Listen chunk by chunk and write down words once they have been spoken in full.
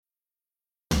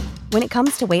When it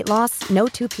comes to weight loss, no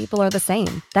two people are the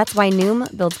same. That's why Noom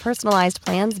builds personalized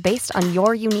plans based on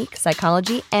your unique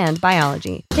psychology and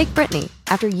biology. Take Brittany.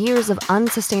 After years of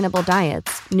unsustainable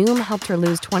diets, Noom helped her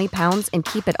lose 20 pounds and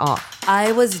keep it off.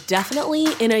 I was definitely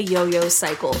in a yo-yo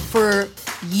cycle for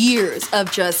years of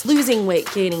just losing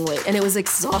weight, gaining weight, and it was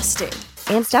exhausting.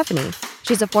 And Stephanie.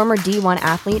 She's a former D1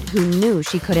 athlete who knew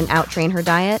she couldn't out-train her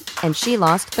diet, and she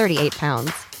lost 38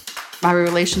 pounds. My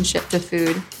relationship to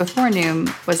food before Noom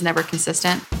was never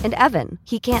consistent. And Evan,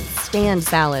 he can't stand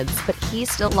salads, but he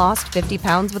still lost 50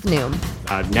 pounds with Noom.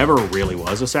 I never really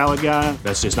was a salad guy.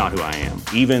 That's just not who I am.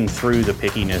 Even through the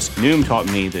pickiness, Noom taught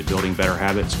me that building better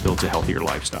habits builds a healthier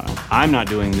lifestyle. I'm not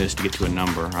doing this to get to a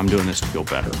number. I'm doing this to feel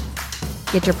better.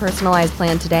 Get your personalized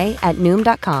plan today at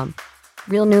Noom.com.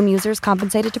 Real Noom users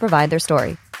compensated to provide their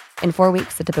story. In 4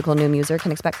 weeks, the typical Noom user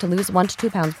can expect to lose 1 to 2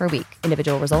 pounds per week.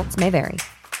 Individual results may vary.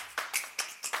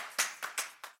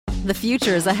 The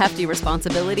future is a hefty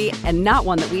responsibility and not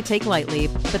one that we take lightly.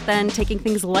 But then taking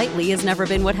things lightly has never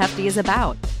been what Hefty is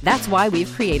about. That's why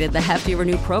we've created the Hefty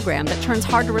Renew program that turns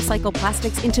hard-to-recycle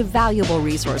plastics into valuable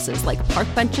resources like park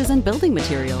benches and building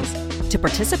materials. To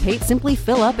participate, simply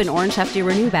fill up an orange Hefty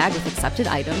Renew bag with accepted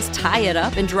items, tie it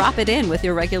up, and drop it in with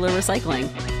your regular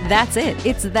recycling. That's it.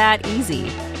 It's that easy.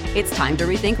 It's time to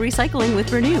rethink recycling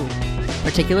with Renew.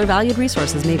 Particular valued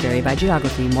resources may vary by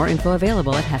geography. More info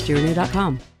available at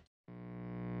heftyrenew.com.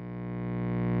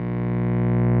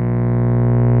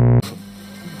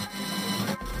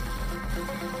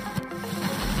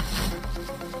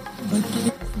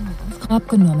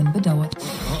 Abgenommen, bedauert.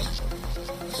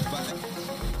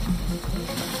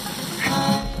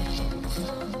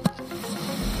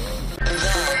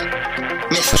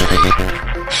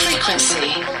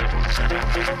 Frequency.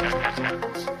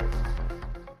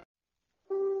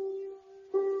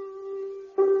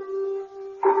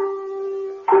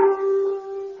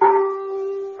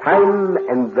 Time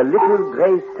and the little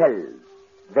gray cells,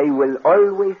 they will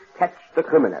always catch the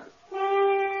criminal.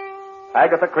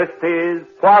 Agatha Christie's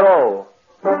Poirot.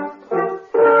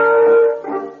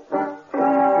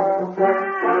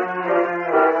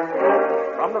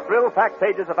 From the thrill-packed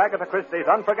pages of Agatha Christie's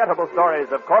unforgettable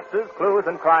stories of corpses, clues,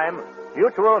 and crime,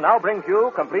 Mutual now brings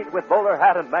you, complete with bowler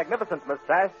hat and magnificent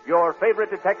mustache, your favorite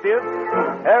detective,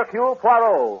 Hercule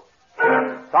Poirot.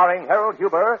 Starring Harold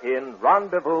Huber in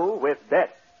Rendezvous with Death.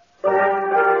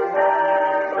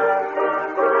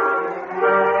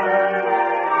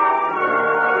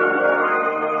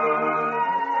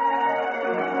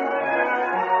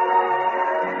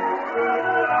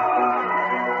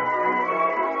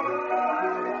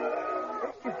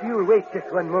 Wait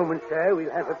just one moment, sir.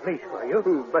 We'll have a place for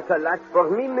you. But alas for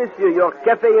me, monsieur, your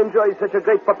cafe enjoys such a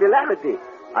great popularity.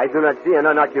 I do not see an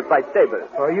unoccupied table.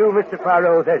 For you, Mr.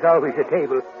 Poirot, there's always a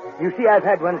table. You see, I've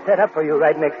had one set up for you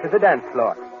right next to the dance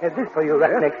floor. This for you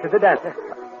right next to the dance.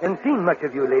 And seen much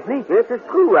of you lately. This is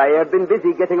true. I have been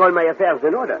busy getting all my affairs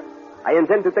in order. I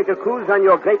intend to take a cruise on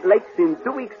your Great Lakes in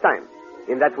 2 weeks' time.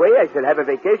 In that way, I shall have a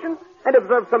vacation and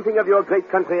observe something of your great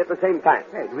country at the same time.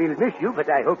 Yes, we'll miss you, but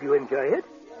I hope you enjoy it.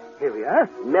 Here we are.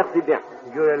 Merci bien.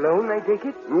 You're alone, I take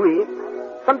it? Oui.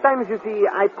 Sometimes, you see,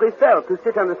 I prefer to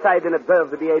sit on the side and observe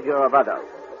the behavior of others.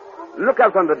 Look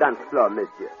out on the dance floor,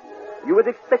 monsieur. You would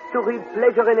expect to read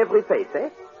pleasure in every face, eh?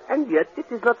 And yet it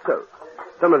is not so.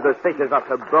 Some of those faces are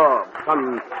so bored,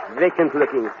 some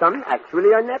vacant-looking, some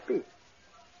actually unhappy.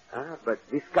 But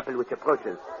this couple which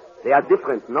approaches, they are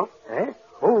different, no? Eh?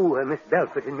 Oh, Miss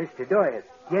Belford and Mr. Doyle.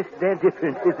 Yes, they're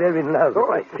different. They're in love.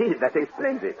 Oh, I see. That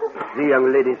explains it. The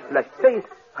young lady's flushed face,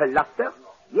 her laughter.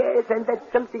 Yes, and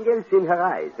that something else in her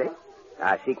eyes,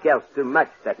 eh? She cares too much,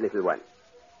 that little one.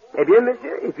 Eh bien,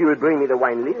 monsieur, if you will bring me the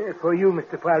wine list. For you,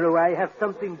 Mr. Poirot, I have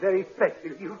something very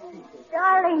special, you see.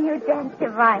 Darling, you dance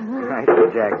divinely. Thank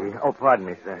you, Jackie. Oh, pardon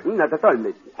me, sir. Not at all,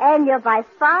 monsieur. And you're by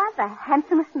far the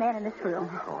handsomest man in this room.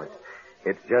 Oh,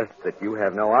 it's just that you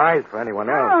have no eyes for anyone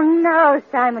else. Oh, no,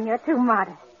 Simon, you're too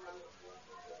modest.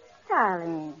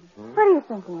 Darling, what are you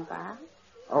thinking about?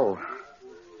 Oh,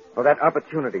 that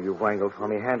opportunity you wangled for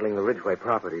me handling the Ridgway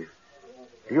properties.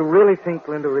 Do you really think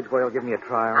Linda Ridgway will give me a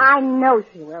trial? I know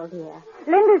she will, dear.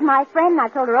 Linda's my friend, and I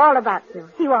told her all about you.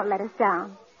 She won't let us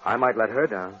down. I might let her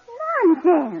down.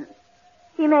 Nonsense.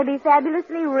 She may be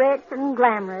fabulously rich and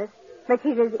glamorous, but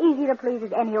she's as easy to please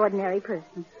as any ordinary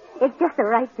person. It's just the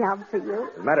right job for you.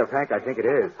 As a matter of fact, I think it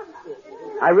is.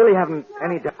 I really haven't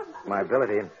any doubt of my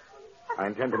ability, and I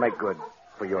intend to make good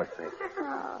for your sake.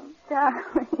 Oh,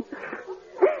 darling.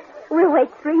 We'll wait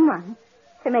 3 months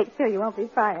to make sure you won't be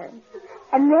fired.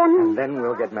 And then... And then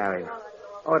we'll get married.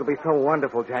 Oh, it'll be so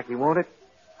wonderful, Jackie, won't it?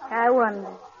 I wonder.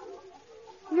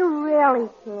 You really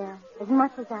care as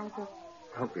much as I do.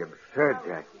 Don't be absurd,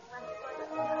 Jack.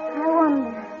 I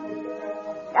wonder.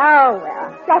 Oh, well,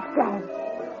 that's that.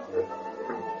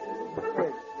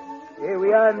 Here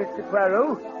we are, Mr.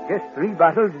 Poirot. Just 3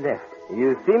 bottles left.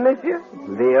 You see, monsieur?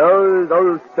 The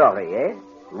old story, eh?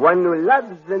 One who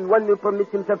loves and one who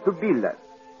permits himself to be loved.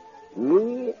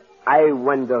 Me, I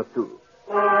wonder too.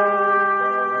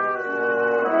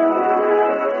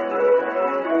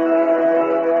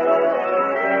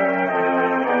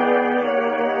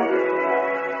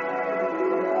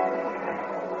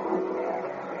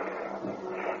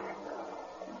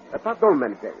 Pardon,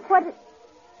 mademoiselle. What?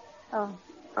 Oh.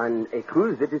 On a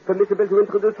cruise, it is permissible to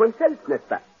introduce oneself, n'est-ce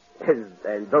pas?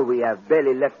 And though we have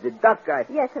barely left the dock,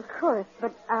 Yes, of course,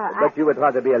 but, But you would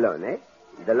rather be alone, eh?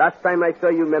 The last time I saw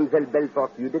you, Mademoiselle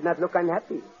Belfort, you did not look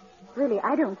unhappy. Really,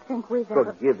 I don't think we've ever...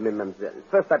 Forgive me, mademoiselle.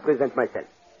 First, I present myself.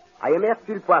 I am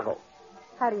Hercule Poirot.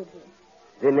 How do you do?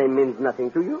 The name means nothing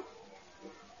to you?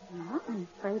 No, I'm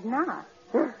afraid not.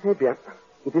 Eh bien.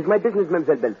 It is my business,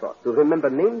 Mademoiselle Belfort, to remember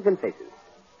names and faces.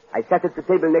 I sat at the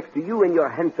table next to you and your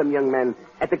handsome young man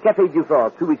at the Café du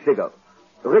Fort 2 weeks ago.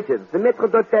 Richard, the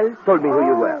maître d'hôtel, told me who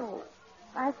you were. Oh,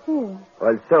 I see.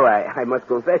 Also, I must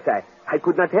confess, I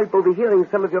could not help overhearing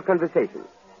some of your conversations.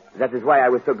 That is why I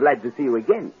was so glad to see you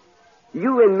again.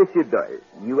 You and Monsieur Doyle,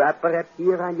 you are perhaps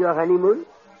here on your honeymoon?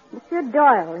 Monsieur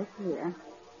Doyle is here.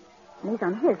 And he's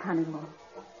on his honeymoon.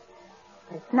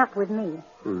 But it's not with me.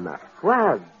 Ma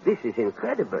foi, this is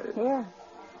incredible. Yeah.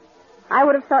 I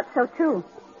would have thought so, too.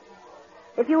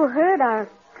 If you heard our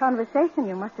conversation,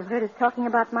 you must have heard us talking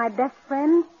about my best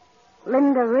friend,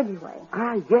 Linda Ridgway.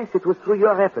 Ah, yes, it was through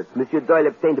your efforts. Monsieur Doyle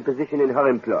obtained a position in her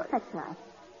employ. That's right.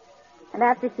 And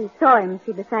after she saw him,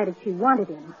 she decided she wanted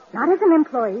him. Not as an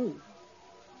employee,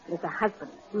 but as a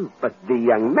husband. But the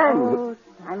young man... Oh,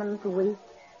 Simon's weak.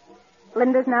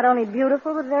 Linda's not only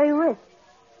beautiful, but very rich.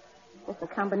 Just the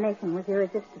combination was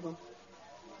irresistible.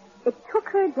 It took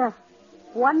her just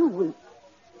 1 week.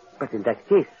 But in that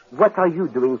case, what are you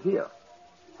doing here?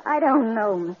 I don't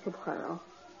know, Mr. Poirot.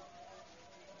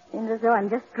 Seems as though I'm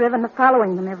just driven to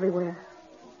following them everywhere.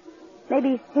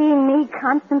 Maybe seeing me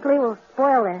constantly will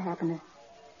spoil their happiness.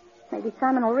 Maybe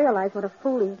Simon will realize what a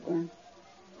fool he's been.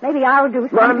 Maybe I'll do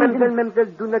something. Mademoiselle,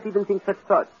 do not even think such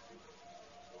thoughts.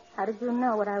 How did you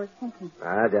know what I was thinking?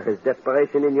 Ah, there is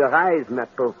desperation in your eyes, ma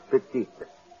pauvre petite.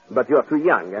 But you're too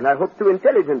young, and I hope too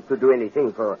intelligent to do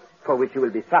anything for which you will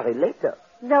be sorry later.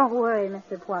 Don't worry,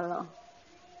 Mr. Poirot.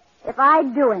 If I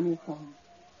do anything,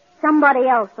 somebody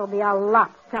else will be a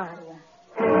lot sorrier.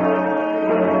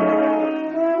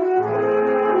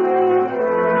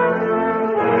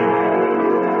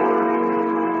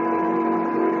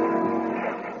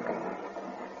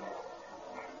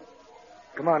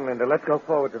 Come on, Linda. Let's go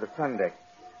forward to the sun deck.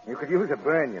 You could use a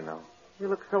burn, you know. You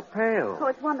look so pale. Oh,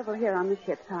 it's wonderful here on the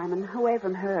ship, Simon. Away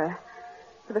from her.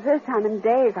 For the first time in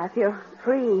days, I feel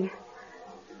free.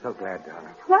 So glad,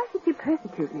 darling. Why should she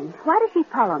persecute me? Why does she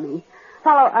follow me?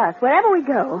 Follow us, wherever we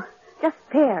go. Just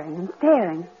staring and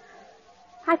staring.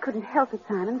 I couldn't help it,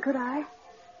 Simon, could I?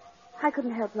 I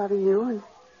couldn't help loving you, and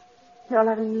you're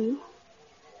loving me.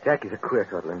 Jackie's a queer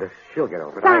sort, Linda. She'll get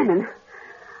over it. Simon!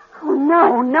 Oh,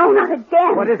 no, not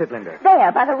again. What is it, Linda?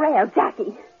 There, by the rail,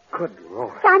 Jackie. Good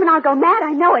Lord. Simon, I'll go mad,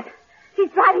 I know it. She's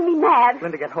driving me mad.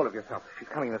 Linda, get hold of yourself. She's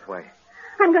coming this way.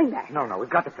 I'm going back. No, we've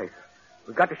got to face her.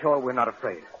 We've got to show her we're not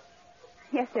afraid.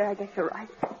 Yes, sir, I guess you're right.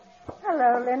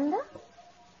 Hello, Linda.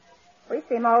 We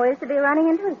seem always to be running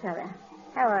into each other.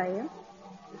 How are you?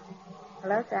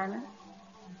 Hello, Simon.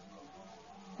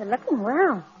 You're looking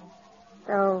well.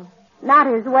 Though not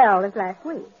as well as last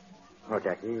week. Oh,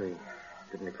 Jackie, we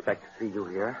didn't expect to see you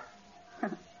here.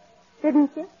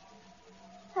 Didn't you?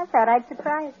 I thought I'd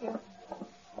surprise you.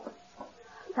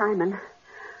 Simon.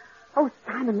 Oh,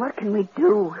 Simon, what can we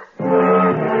do?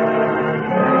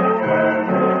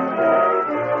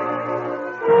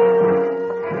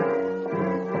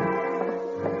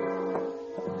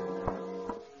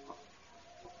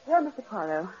 Well, Mr.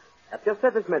 Poirot. At your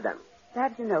service, madame.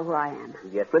 Glad you know who I am.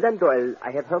 Yes, Madame Doyle,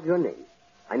 I have heard your name.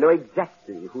 I know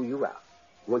exactly who you are.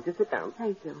 Won't you sit down?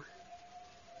 Thank you.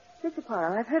 Mr.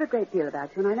 Poirot, I've heard a great deal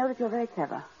about you, and I know that you're very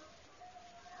clever.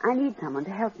 I need someone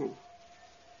to help me.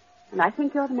 And I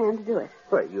think you're the man to do it.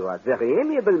 Well, you are very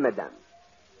amiable, madame.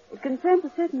 It concerns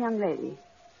a certain young lady,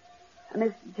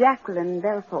 Miss Jacqueline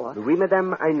Belfort. Oui,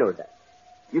 madame, I know that.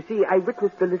 You see, I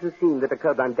witnessed the little scene that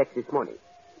occurred on deck this morning.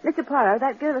 Mr. Poirot,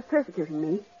 that girl is persecuting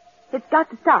me. It's got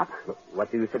to stop.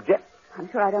 What do you suggest? I'm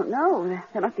sure I don't know.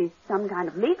 There must be some kind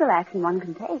of legal action one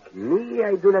can take. Me,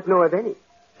 I do not know of any.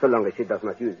 So long as she does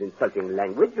not use insulting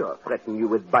language or threaten you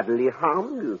with bodily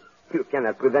harm, You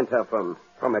cannot prevent her from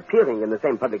appearing in the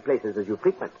same public places as you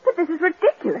frequent. But this is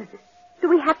ridiculous. Do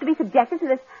we have to be subjected to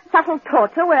this subtle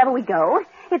torture wherever we go?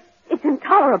 It's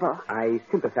intolerable. I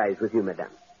sympathize with you,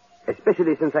 madame.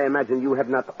 Especially since I imagine you have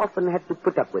not often had to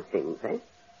put up with things, eh?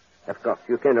 Of course,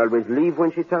 you can always leave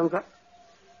when she turns up.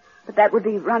 But that would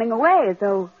be running away as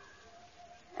though...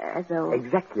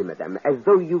 Exactly, madame. As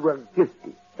though you were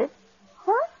guilty, eh?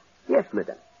 What? Yes,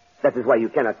 madame. That is why you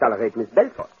cannot tolerate Miss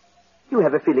Belfort. You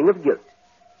have a feeling of guilt.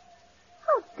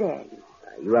 How dare you?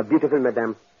 You are beautiful,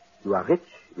 madame. You are rich,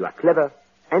 you are clever,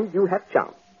 and you have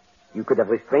charm. You could have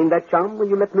restrained that charm when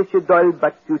you met Monsieur Doyle,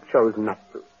 but you chose not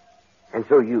to. And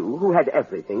so you, who had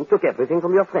everything, took everything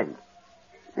from your friend.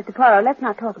 Mr. Poirot, let's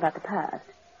not talk about the past.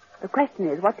 The question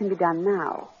is, what can be done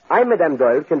now? I, Madame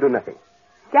Doyle, can do nothing.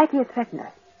 Jackie has threatened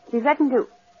us. She's threatened to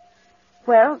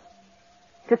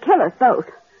kill us both.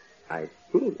 I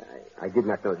see. I did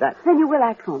not know that. Then you will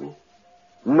act for me.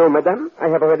 No, madame. I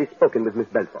have already spoken with Miss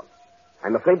Belfort.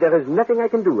 I'm afraid there is nothing I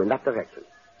can do in that direction.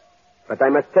 But I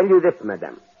must tell you this,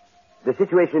 madame. The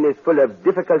situation is full of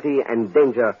difficulty and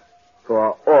danger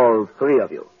for all three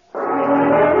of you.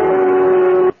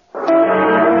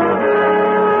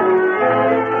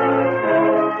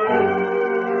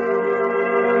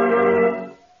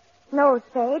 No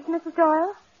spade, Mrs.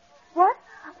 Doyle? What?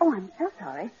 Oh, I'm so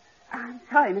sorry. I'm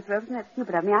sorry, Miss Robeson. That's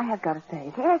stupid of me. I have got a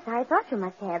spade. Yes, I thought you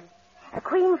must have. A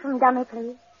cream from dummy,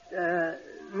 please.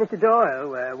 Mr. Doyle,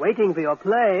 we're waiting for your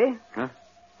play. Huh?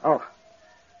 Oh.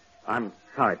 I'm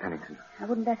sorry, Pennington. I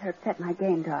wouldn't let her upset my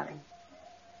game, darling.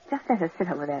 Just let her sit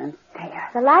over there and stare.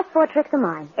 The last 4 tricks are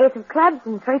mine. 8 of clubs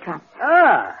and 3 trumps.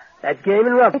 Ah, that's game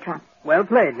and rub. 3 trumps. Well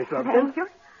played, Miss Robeson. Thank you.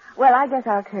 Well, I guess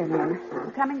I'll turn in.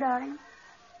 You coming, darling?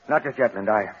 Not just yet,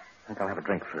 Linda. I think I'll have a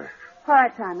drink first. All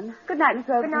right, Simon. Good night, Miss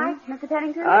Robeson. Good night. Mr.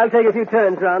 Pennington? I'll take a few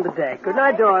turns round the deck. Good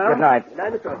night, Doyle. Good night. Good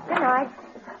night, Miss Robeson. Good night.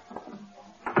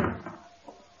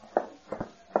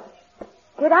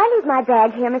 Did I leave my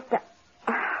bag here, Mr...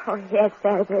 Oh, yes,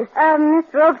 there it is.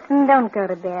 Miss Robeson, don't go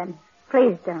to bed.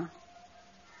 Please don't.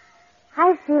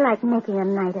 I feel like making a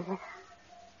night of it.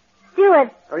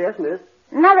 Stuart. Oh, yes, miss.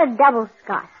 Another double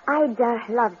scotch. I'd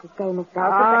love to stay, Miss Belfort.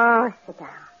 Oh, sit down.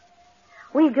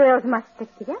 We girls must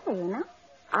stick together, you know.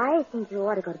 I think you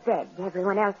ought to go to bed.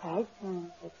 Everyone else has.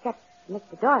 Except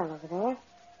Mr. Doyle over there.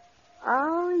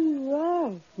 Oh,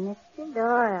 yes, Mr.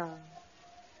 Doyle.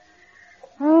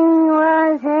 He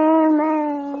was her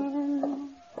man,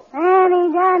 and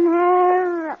he done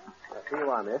her... Here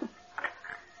you are, miss.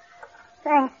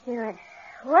 Thanks, Stuart.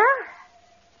 Well,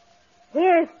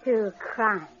 here's to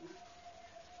crime.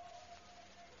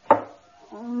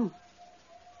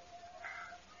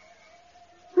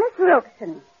 Miss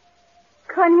Robeson,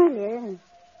 Cornelia,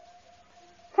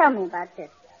 tell me about this.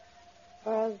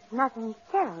 There's nothing to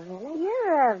tell, really.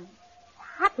 You're a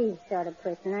happy sort of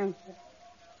person, aren't you?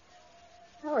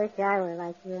 I wish I were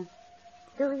like you.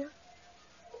 Do you?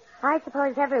 I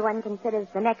suppose everyone considers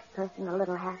the next person a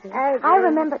little happy. I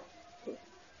remember...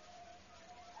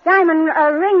 Simon,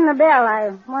 ring the bell. I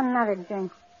want another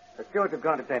drink. The stewards have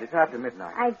gone to bed. It's after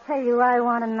midnight. I tell you, I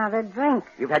want another drink.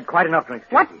 You've had quite enough drinks,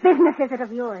 What Jackie. business is it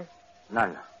of yours?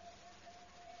 None.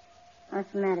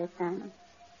 What's the matter, Simon?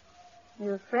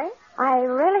 You afraid? I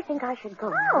really think I should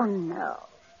go. Oh, no.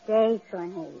 Stay,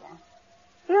 Cornelia.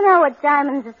 You know what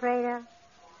Simon's afraid of?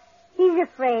 He's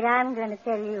afraid I'm going to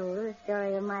tell you the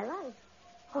story of my life.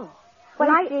 Oh.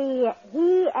 Well, see,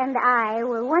 he and I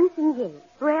were once engaged.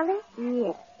 Really?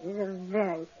 Yes. It was a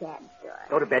very sad story.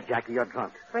 Go to bed, Jackie. You're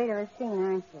drunk. Afraid of a scene,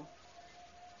 aren't you?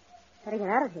 Better get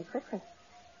out of here quickly.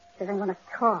 Because I'm going to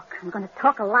talk. I'm going to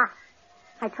talk a lot.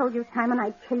 I told you, Simon,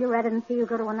 I'd kill you rather than see you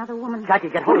go to another woman. Jackie,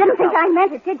 get hold You of didn't think yourself. I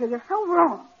meant it, did you? You're so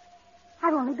wrong.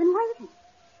 I've only been waiting.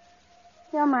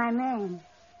 You're my man.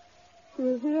 Do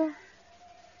you hear?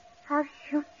 I'll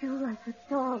shoot you like a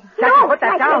dog. Jackie, no, put that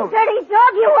like down. a dirty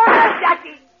dog you are.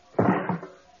 Jackie!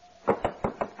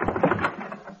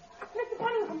 Mr.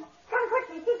 Pennington, come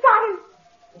quickly. She got him.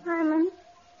 Simon,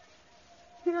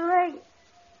 your leg.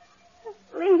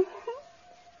 Please.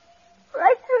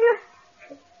 Right through your...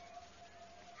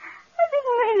 I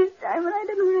didn't mean it, Simon. I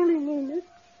didn't really mean it.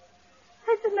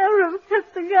 I should never have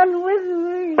kept the gun with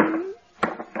me.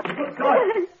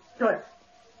 Doyle.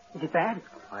 Is it bad?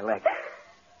 My leg.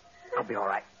 I'll be all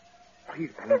right.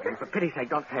 Please, Pennington, for pity's sake,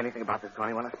 don't say anything about this to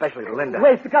anyone, especially to Linda.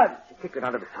 Where's the gun? She kicked it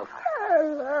under the sofa.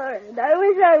 Oh, Lord, I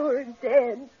wish I were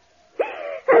dead.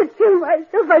 I'd kill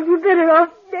myself. I'd be better off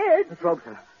dead. Miss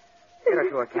Robeson, get her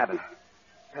to her cabin.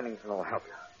 Pennington will help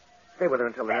you. Stay with her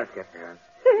until the nurse gets there.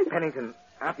 Pennington,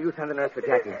 after you send the nurse for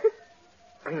Jackie,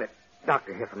 bring the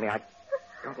doctor here for me. I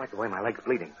don't like the way my leg's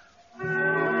bleeding.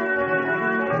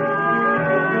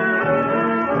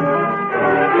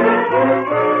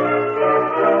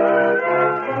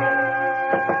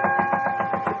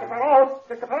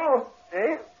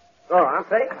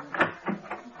 Entree.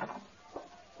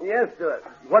 Yes, sir.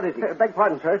 What is it? Beg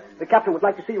pardon, sir. The captain would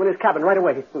like to see you in his cabin right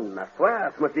away. Ma foi,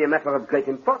 it must be a matter of great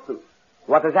importance.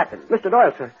 What has happened? Mr.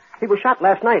 Doyle, sir. He was shot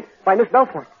last night by Miss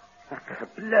Belfort.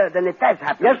 Blood, then it has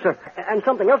happened. Yes, sir. And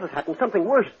something else has happened, something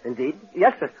worse. Indeed?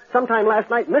 Yes, sir. Sometime last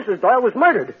night, Mrs. Doyle was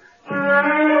murdered.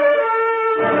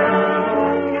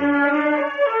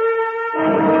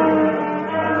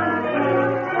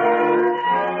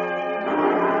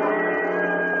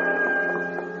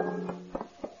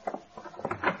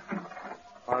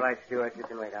 All right, Stuart, you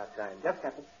can wait outside. Yes,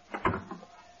 Captain.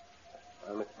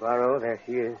 Well, Miss Poirot, there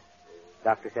she is.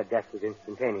 Doctor said death was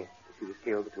instantaneous. She was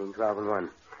killed between 12 and 1.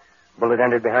 Bullet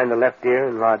entered behind the left ear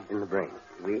and lodged in the brain.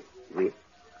 Oui.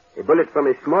 A bullet from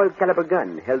a small caliber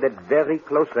gun held at very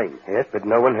close range. Yes, but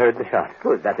no one heard the shot.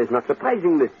 Well, that is not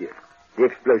surprising, monsieur. The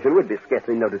explosion would be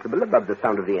scarcely noticeable above the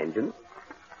sound of the engine.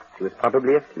 She was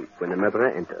probably asleep when the murderer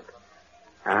entered.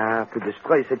 Ah, to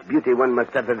destroy such beauty, one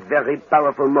must have a very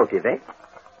powerful motive, eh?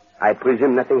 I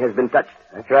presume nothing has been touched.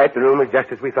 That's right. The room is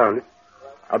just as we found it.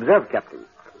 Observe, Captain.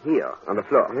 Here, on the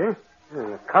floor. Yeah?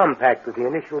 A compact with the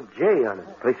initial J on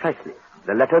it. Precisely.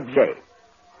 The letter J.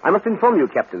 I must inform you,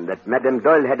 Captain, that Madame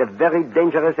Doyle had a very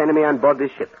dangerous enemy on board this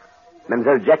ship.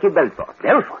 Mademoiselle Jackie Belfort.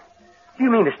 Belfort? Do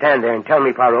you mean to stand there and tell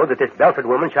me, Poirot, that this Belfort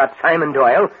woman shot Simon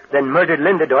Doyle, then murdered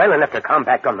Linda Doyle and left her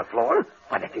compact on the floor?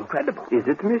 Why, that's incredible. Is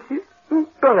it, monsieur?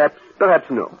 Perhaps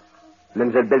no.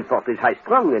 Mademoiselle Belfort is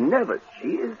high-strung and nervous. She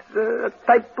is a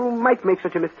type who might make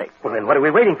such a mistake. Well, then what are we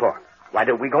waiting for? Why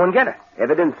don't we go and get her?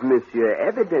 Evidence, monsieur,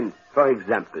 evidence. For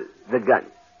example, the gun.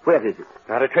 Where is it?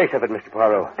 Not a trace of it, Mr.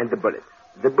 Poirot. And the bullet?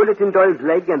 The bullet in Doyle's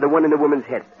leg and the one in the woman's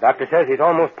head. Doctor says he's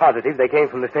almost positive they came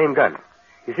from the same gun.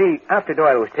 You see, after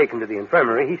Doyle was taken to the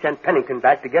infirmary, he sent Pennington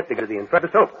back to get the gun to the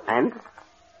infirmary soap. And?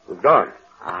 It was gone.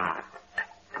 Ah.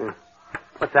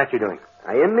 What's that you're doing?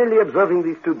 I am merely observing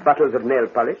these two bottles of nail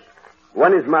polish.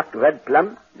 One is marked red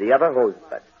plum, the other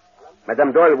rosebud.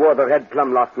 Madame Doyle wore the red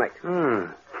plum last night.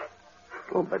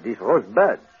 Oh, but these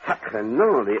rosebuds, sacre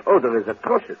nom, the odor is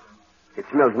atrocious. It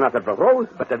smells not of the rose,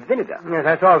 but of vinegar. Yeah,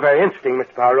 that's all very interesting,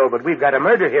 Mr. Poirot, but we've got a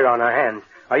murder here on our hands.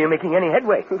 Are you making any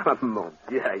headway? Oh, mon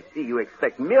Dieu, I see you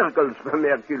expect miracles from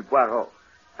Hercule Poirot.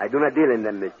 I do not deal in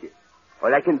them, monsieur.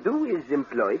 All I can do is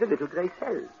employ the little gray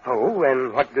cells. Oh,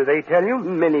 and what do they tell you?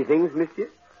 Many things, monsieur.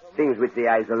 Things which the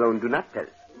eyes alone do not tell.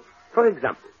 For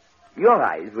example, your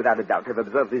eyes, without a doubt, have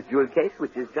observed this jewel case,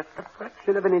 which is just a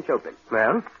fraction of an inch open.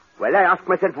 Well? Well, I ask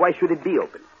myself, why should it be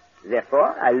open?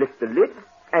 Therefore, I lift the lid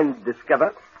and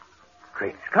discover...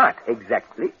 Great Scott.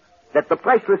 Exactly. That the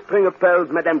priceless string of pearls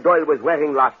Madame Doyle was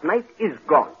wearing last night is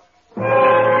gone. Good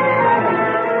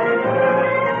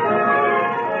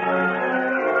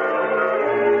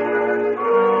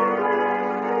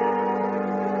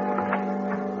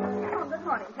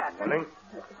morning, Captain. Morning.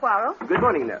 Mr. Poirot. Good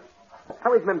morning, nurse.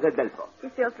 How is Mademoiselle Belfort?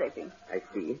 She's still sleeping. I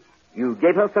see. You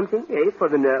gave her something, for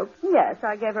the nerve? Yes,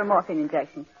 I gave her a morphine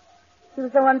injection. She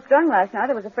was so unstrung last night,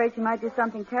 I was afraid she might do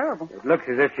something terrible. It looks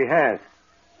as if she has.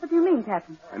 What do you mean,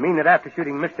 Captain? I mean that after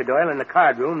shooting Mr. Doyle in the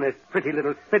card room, this pretty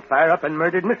little Spitfire up and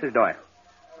murdered Mrs. Doyle.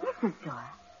 Mrs.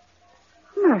 Doyle?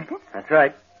 Murdered? That's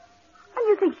right. And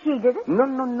you think she did it? No,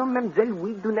 mademoiselle.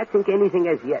 We do not think anything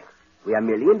as yet. We are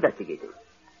merely investigating.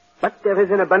 But there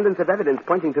is an abundance of evidence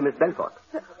pointing to Miss Belfort.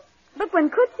 But when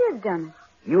could she have done it?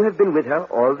 You have been with her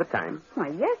all the time. Why,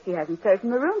 yes, she hasn't searched in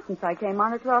the room since I came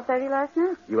on at 12:30 last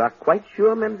night. You are quite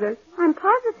sure, mademoiselle? I'm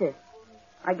positive.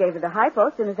 I gave her the hypo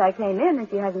as soon as I came in, and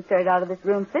she hasn't stirred out of this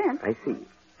room since. I see.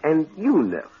 And you,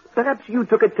 nurse, perhaps you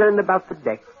took a turn about the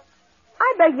deck.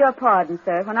 I beg your pardon,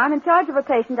 sir. When I'm in charge of a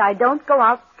patient, I don't go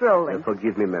out strolling.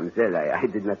 Forgive me, mademoiselle. I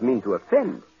did not mean to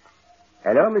offend.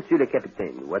 Hello, monsieur le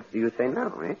capitaine. What do you say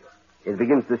now, eh? It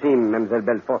begins to seem Mademoiselle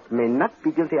Belfort may not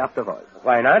be guilty after all.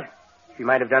 Why not? She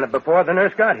might have done it before the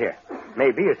nurse got here.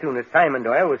 Maybe as soon as Simon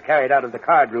Doyle was carried out of the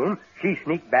card room, she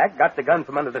sneaked back, got the gun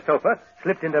from under the sofa,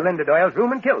 slipped into Linda Doyle's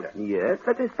room and killed her. Yes,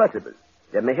 that is possible.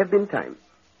 There may have been time.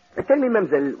 Tell me,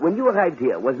 mademoiselle, when you arrived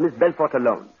here, was Miss Belfort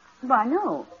alone? Why,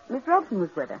 no. Miss Robson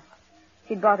was with her.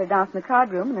 She'd brought her down from the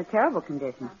card room in a terrible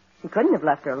condition. She couldn't have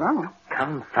left her alone.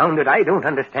 Confound it, I don't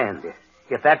understand this.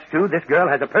 If that's true, this girl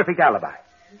has a perfect alibi.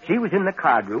 She was in the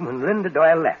card room when Linda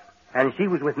Doyle left, and she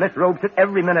was with Miss Robeson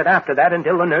every minute after that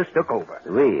until the nurse took over.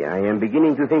 Oui, I am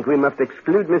beginning to think we must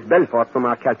exclude Miss Belfort from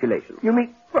our calculations. You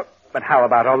mean... But how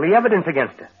about all the evidence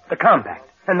against her? The compact,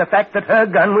 and the fact that her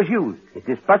gun was used. It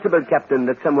is possible, Captain,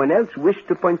 that someone else wished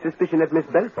to point suspicion at Miss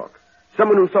Belfort.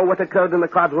 Someone who saw what occurred in the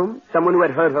card room, someone who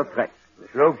had heard her threats.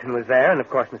 Miss Robeson was there, and of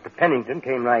course Mr. Pennington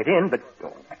came right in, but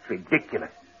that's ridiculous.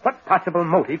 What possible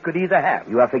motive could either have?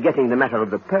 You are forgetting the matter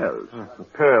of the pearls. The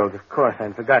pearls, of course,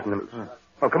 I'd forgotten them.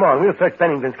 Oh, come on. We'll search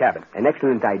Pennington's cabin. An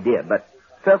excellent idea, but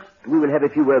first we will have a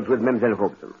few words with Mademoiselle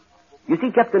Robson. You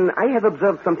see, Captain, I have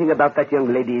observed something about that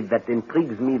young lady that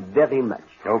intrigues me very much.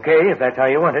 Okay, if that's how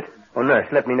you want it. Oh, nurse,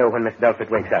 let me know when Miss Belfort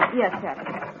wakes up. Yes, sir.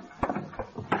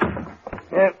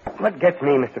 What gets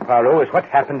me, Mr. Poirot, is what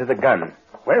happened to the gun.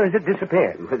 Where has it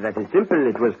disappeared? Well, that is simple.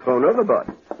 It was thrown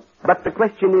overboard. But the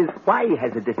question is, why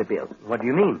has it disappeared? What do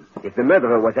you mean? If the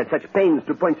murderer was at such pains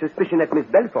to point suspicion at Miss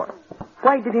Belfort,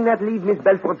 why did he not leave Miss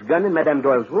Belfort's gun in Madame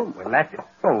Doyle's room? Well, that's it.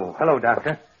 Oh, hello,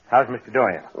 Doctor. How's Mr.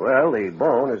 Doyle? Well, the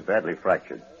bone is badly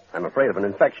fractured. I'm afraid of an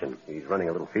infection. He's running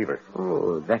a little fever.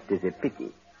 Oh, that is a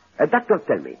pity. Doctor,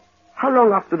 tell me, how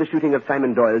long after the shooting of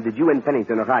Simon Doyle did you and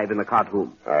Pennington arrive in the card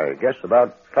room? I guess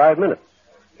about 5 minutes.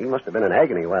 He must have been in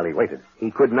agony while he waited. He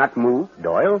could not move?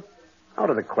 Doyle? Out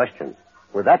of the question.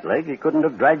 With that leg, he couldn't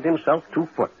have dragged himself 2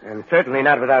 foot. And certainly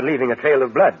not without leaving a trail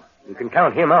of blood. You can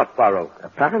count him out, Poirot.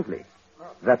 Apparently.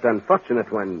 That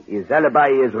unfortunate one, his alibi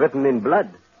is written in blood.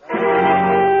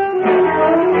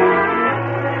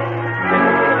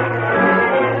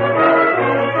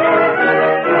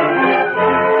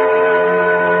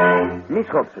 Miss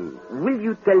Robson, will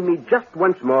you tell me just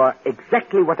once more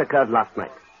exactly what occurred last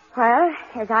night? Well,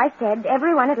 as I said,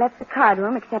 everyone had left the card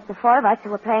room except the 4 of us who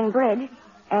were playing bridge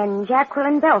and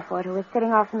Jacqueline Belfort, who was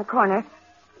sitting off in the corner,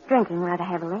 drinking rather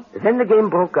heavily. Then the game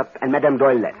broke up and Madame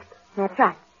Doyle left. That's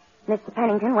right. Mr.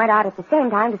 Pennington went out at the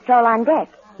same time to stroll on deck,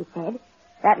 he said.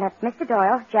 That left Mr.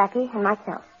 Doyle, Jackie, and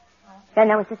myself. Then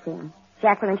there was the scene.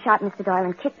 Jacqueline shot Mr. Doyle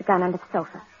and kicked the gun under the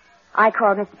sofa. I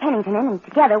called Mr. Pennington in, and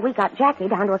together we got Jackie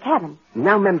down to a cabin.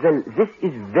 Now, mademoiselle, this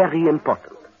is very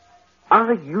important.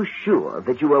 Are you sure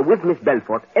that you were with Miss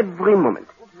Belfort every moment,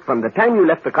 from the time you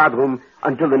left the card room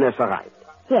until the nurse arrived?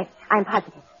 Yes, I'm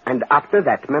positive. And after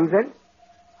that, mademoiselle?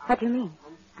 What do you mean?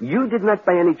 You did not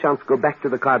by any chance go back to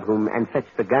the card room and fetch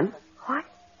the gun? What?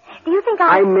 Do you think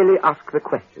I merely ask the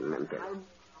question, mademoiselle.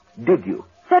 Did you?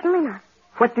 Certainly not.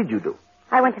 What did you do?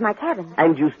 I went to my cabin.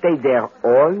 And you stayed there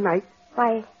all night?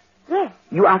 Why, yes.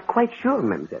 You are quite sure,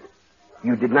 mademoiselle?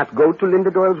 You did not go to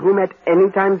Linda Doyle's room at any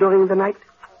time during the night?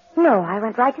 No, I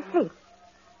went right to sleep.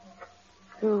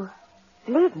 You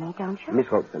believe me, don't you? Miss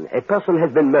Robson, a person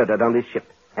has been murdered on this ship,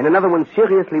 and another one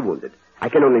seriously wounded. I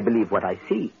can only believe what I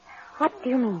see. What do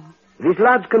you mean? This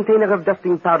large container of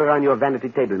dusting powder on your vanity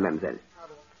table, mademoiselle.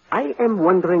 I am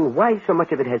wondering why so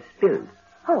much of it has spilled.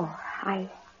 Oh, I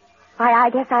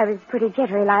guess I was pretty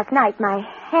jittery last night. My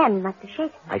hand must have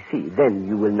shaken. I see. Then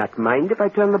you will not mind if I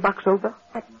turn the box over?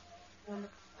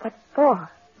 What for?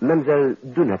 Mademoiselle,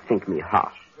 do not think me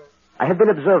harsh. I have been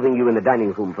observing you in the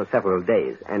dining room for several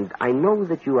days, and I know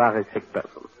that you are a sick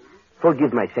person.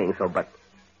 Forgive my saying so, but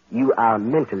you are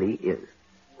mentally ill.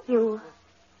 You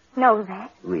know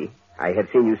that? Oui. I have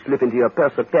seen you slip into your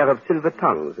purse a pair of silver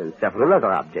tongues and several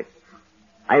other objects.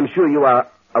 I am sure you are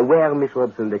aware, Miss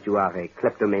Robson, that you are a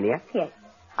kleptomaniac? Yes,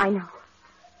 I know.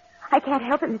 I can't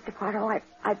help it, Mr. Poirot.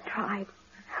 I've tried.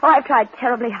 Oh, I've tried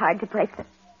terribly hard to break the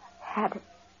habit.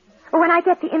 When I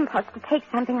get the impulse to take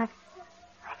something, I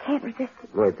can't resist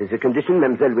it. Well, it is a condition,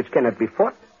 mademoiselle, which cannot be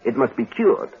fought. It must be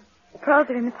cured. The pearls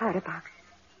are in the powder box.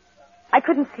 I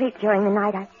couldn't sleep during the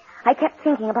night. I kept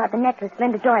thinking about the necklace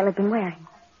Linda Doyle had been wearing.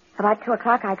 About 2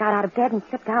 o'clock, I got out of bed and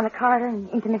slipped down the corridor and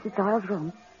into Mrs. Doyle's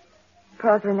room. The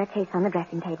pearls were in their case on the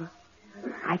dressing table.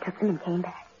 I took them and came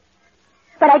back.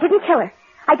 But I didn't kill her.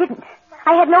 I didn't.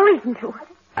 I had no reason to.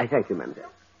 I thank you, mademoiselle.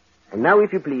 And now,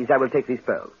 if you please, I will take these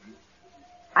pearls.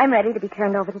 I'm ready to be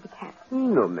turned over to the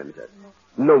captain. No, mademoiselle.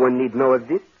 No one need know of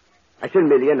this. I shall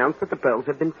merely announce that the pearls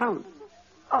have been found.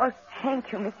 Oh,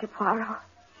 thank you, Mr. Poirot.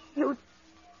 You're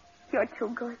too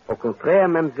good. Au contraire,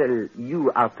 mademoiselle,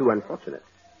 you are too unfortunate.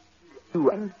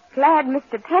 I'm glad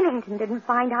Mr. Pennington didn't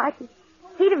find out.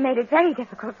 He'd have made it very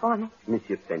difficult for me.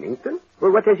 Monsieur Pennington?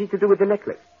 Well, what has he to do with the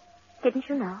necklace? Didn't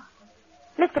you know?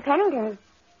 Mr. Pennington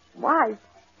was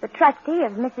the trustee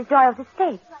of Mrs. Doyle's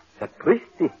estate.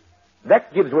 Christie.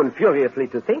 That gives one furiously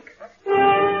to think.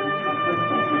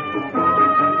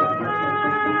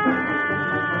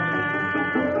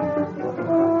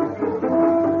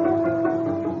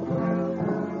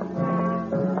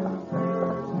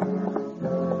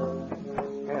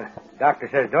 Doctor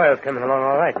says Doyle's coming along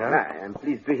all right now. I am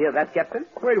pleased to hear that, Captain.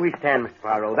 Where do we stand, Mr.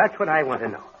 Poirot? That's what I want to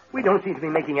know. We don't seem to be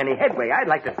making any headway. I'd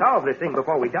like to solve this thing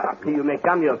before we dock. You may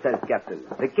calm yourself, Captain.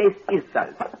 The case is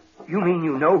solved. You mean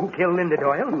you know who killed Linda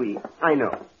Doyle? Oui, I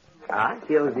know.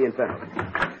 Here is the infernal.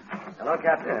 Hello,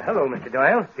 Captain. Hello, Mr.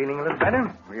 Doyle. Feeling a little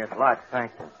better? Yes, lots,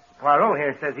 thank you. Poirot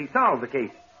here says he solved the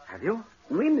case. Have you?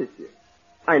 Oui, monsieur.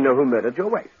 I know who murdered your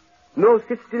wife. No,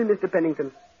 sit still, Mr.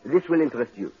 Pennington. This will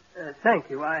interest you. Thank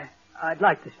you. I'd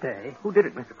like to stay. Who did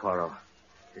it, Mr. Poirot?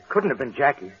 It couldn't have been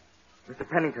Jackie. Mr.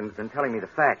 Pennington's been telling me the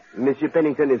facts. Monsieur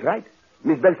Pennington is right.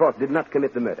 Miss Belfort did not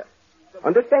commit the murder.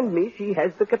 Understand me, she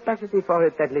has the capacity for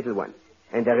it, that little one.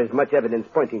 And there is much evidence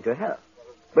pointing to her.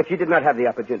 But she did not have the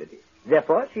opportunity.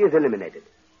 Therefore, she is eliminated.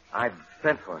 I've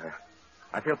sent for her.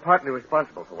 I feel partly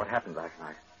responsible for what happened last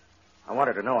night. I want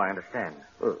her to know I understand.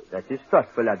 Oh, that is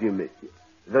thoughtful of you, monsieur.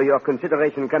 Though your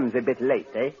consideration comes a bit late,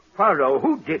 eh? Poirot,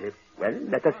 who did it? Well,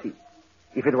 let us see.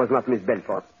 If it was not Miss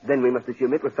Belfort, then we must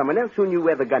assume it was someone else who knew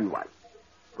where the gun was.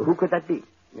 Who could that be?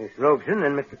 Miss Robeson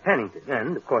and Mr. Pennington,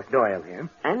 and, of course, Doyle here.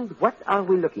 And what are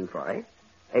we looking for, eh?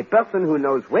 A person who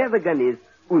knows where the gun is,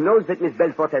 who knows that Miss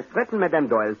Belfort has threatened Madame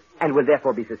Doyle and will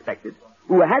therefore be suspected,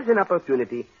 who has an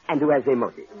opportunity and who has a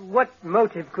motive. What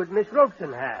motive could Miss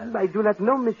Robeson have? I do not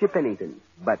know, Monsieur Pennington,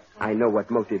 but I know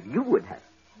what motive you would have.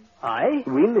 I?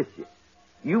 Oui, monsieur.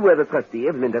 You were the trustee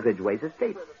of Linda Ridgway's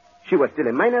estate. She was still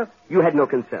a minor. You had no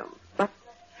concerns. But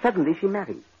suddenly she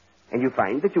married. And you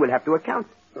find that you will have to account.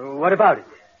 What about it?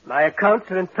 My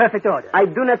accounts are in perfect order. I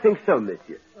do not think so,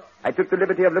 monsieur. I took the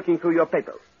liberty of looking through your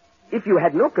papers. If you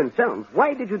had no concerns,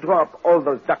 why did you draw up all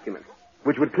those documents,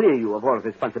 which would clear you of all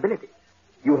responsibility?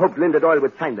 You hoped Linda Doyle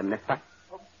would sign them, n'est-ce pas?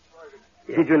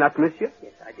 Yes. Did you not, monsieur?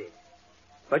 Yes, I did.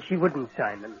 But she wouldn't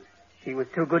sign them. She was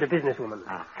too good a businesswoman.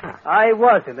 Aha. I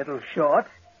was a little short.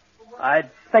 I'd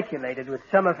speculated with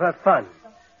some of her funds.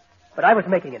 But I was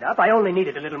making it up. I only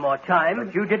needed a little more time.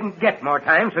 But you didn't get more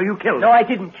time, so you killed her. No, I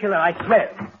didn't kill her, I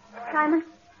swear. Simon?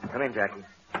 Come in, Jackie.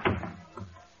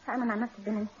 Simon, I must have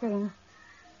been insane.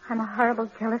 I'm a horrible,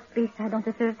 jealous beast. I don't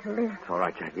deserve to live. It's all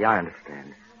right, Jackie. I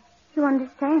understand. You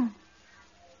understand?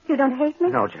 You don't hate me?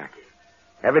 No, Jackie.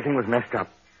 Everything was messed up.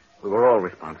 We were all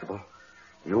responsible.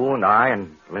 You and I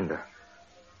and Linda.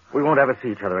 We won't ever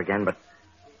see each other again, but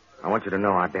I want you to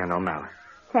know I bear no malice.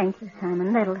 Thank you,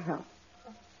 Simon. That'll help.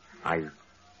 I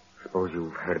suppose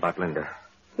you've heard about Linda.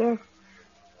 Yes.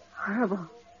 Horrible.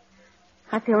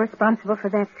 I feel responsible for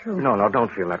that, too. No,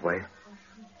 don't feel that way.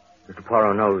 Mr.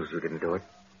 Poirot knows you didn't do it.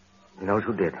 He knows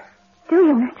who did. Do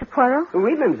you, Mr. Poirot?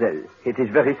 Oui, mademoiselle. It is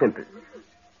very simple.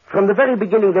 From the very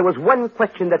beginning, there was one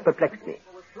question that perplexed me.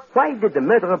 Why did the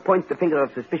murderer point the finger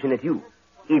of suspicion at you,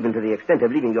 even to the extent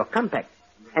of leaving your compact,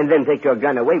 and then take your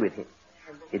gun away with him?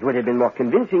 It would have been more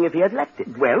convincing if he had left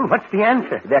it. Well, what's the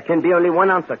answer? There can be only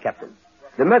one answer, Captain.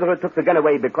 The murderer took the gun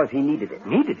away because he needed it.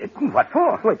 Needed it? What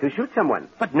for? Well, to shoot someone.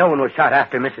 But no one was shot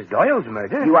after Mrs. Doyle's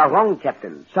murder. You are wrong,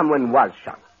 Captain. Someone was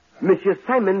shot. Monsieur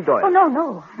Simon Doyle. Oh,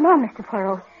 no, Mr.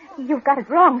 Poirot. You've got it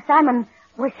wrong. Simon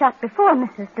was shot before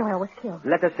Mrs. Doyle was killed.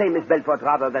 Let us say, Miss Belfort,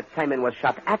 rather, that Simon was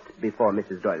shot at before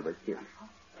Mrs. Doyle was killed.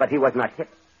 But he was not hit.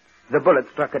 The bullet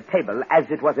struck a table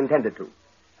as it was intended to.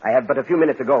 I have but a few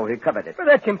minutes ago recovered it. But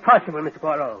that's impossible, Mr.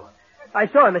 Poirot. I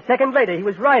saw him a second later. He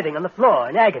was writhing on the floor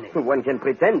in agony. One can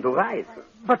pretend to writhe.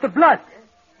 But the blood.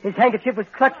 His handkerchief was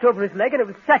clutched over his leg and it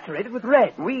was saturated with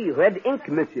red. Oui, red ink,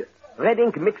 monsieur. Red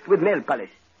ink mixed with nail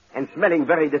polish. And smelling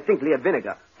very distinctly of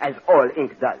vinegar, as all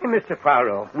ink does. Mr.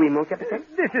 Poirot. Oui, mon capitaine?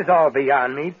 This is all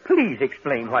beyond me. Please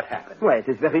explain what happened. Well, it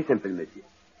is very simple, monsieur.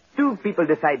 Two people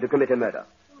decide to commit a murder.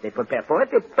 They prepare for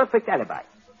it a perfect alibi.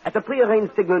 At a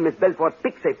prearranged signal, Miss Belfort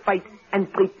picks a fight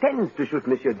and pretends to shoot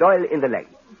Monsieur Doyle in the leg.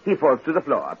 He falls to the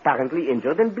floor, apparently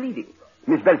injured and bleeding.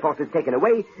 Miss Belfort is taken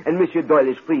away, and Monsieur Doyle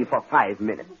is free for 5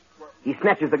 minutes. He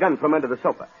snatches the gun from under the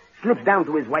sofa, slips down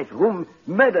to his wife's room,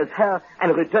 murders her,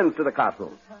 and returns to the card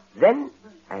room. Then,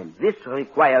 and this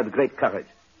required great courage,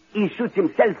 he shoots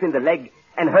himself in the leg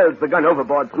and hurls the gun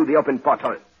overboard through the open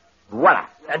porthole. Voila.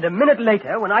 And a minute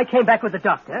later, when I came back with the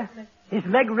doctor, his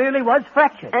leg really was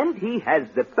fractured. And he has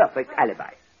the perfect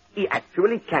alibi. He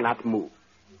actually cannot move.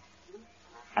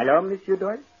 Alors, Monsieur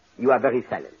Doyle? You are very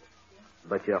silent.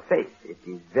 But your face, it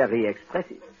is very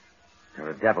expressive.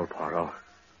 You're a devil, Poirot.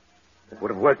 It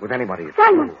would have worked with anybody.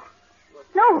 Simon!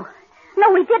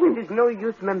 No, we didn't. It is no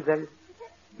use, mademoiselle.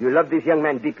 You love this young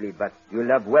man deeply, but you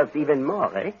love wealth even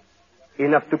more, eh?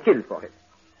 Enough to kill for it.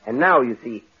 And now, you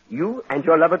see, you and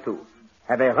your lover, too,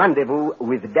 have a rendezvous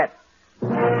with death.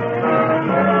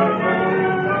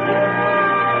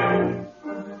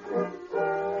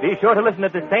 Be sure to listen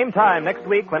at the same time next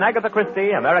week when Agatha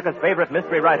Christie, America's favorite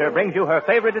mystery writer, brings you her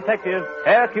favorite detective,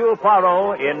 Hercule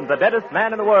Poirot, in The Deadest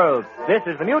Man in the World. This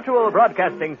is the Mutual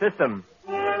Broadcasting System.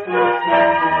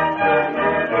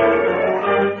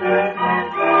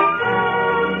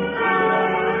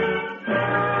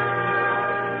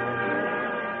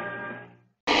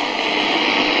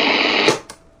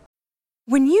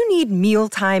 When you need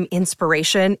mealtime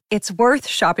inspiration, it's worth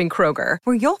shopping Kroger,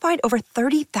 where you'll find over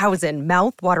 30,000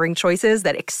 mouth-watering choices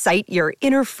that excite your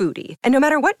inner foodie. And no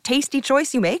matter what tasty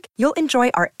choice you make, you'll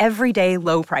enjoy our everyday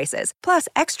low prices, plus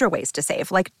extra ways to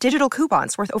save, like digital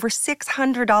coupons worth over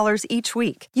 $600 each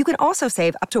week. You can also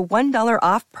save up to $1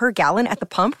 off per gallon at the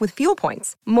pump with fuel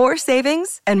points. More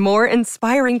savings and more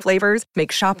inspiring flavors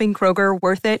make shopping Kroger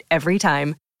worth it every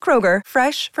time. Kroger,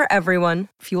 fresh for everyone.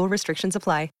 Fuel restrictions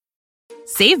apply.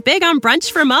 Save big on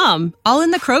brunch for mom, all in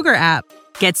the Kroger app.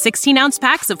 Get 16-ounce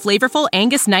packs of flavorful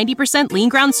Angus 90% lean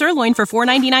ground sirloin for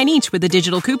 $4.99 each with a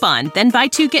digital coupon. Then buy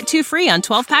 2, get 2 free on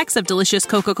 12 packs of delicious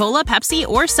Coca-Cola, Pepsi,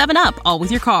 or 7-Up, all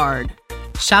with your card.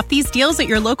 Shop these deals at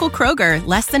your local Kroger,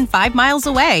 less than 5 miles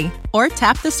away. Or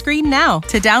tap the screen now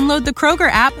to download the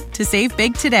Kroger app to save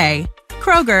big today.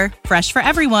 Kroger, fresh for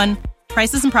everyone.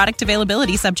 Prices and product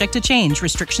availability subject to change.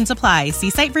 Restrictions apply.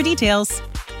 See site for details.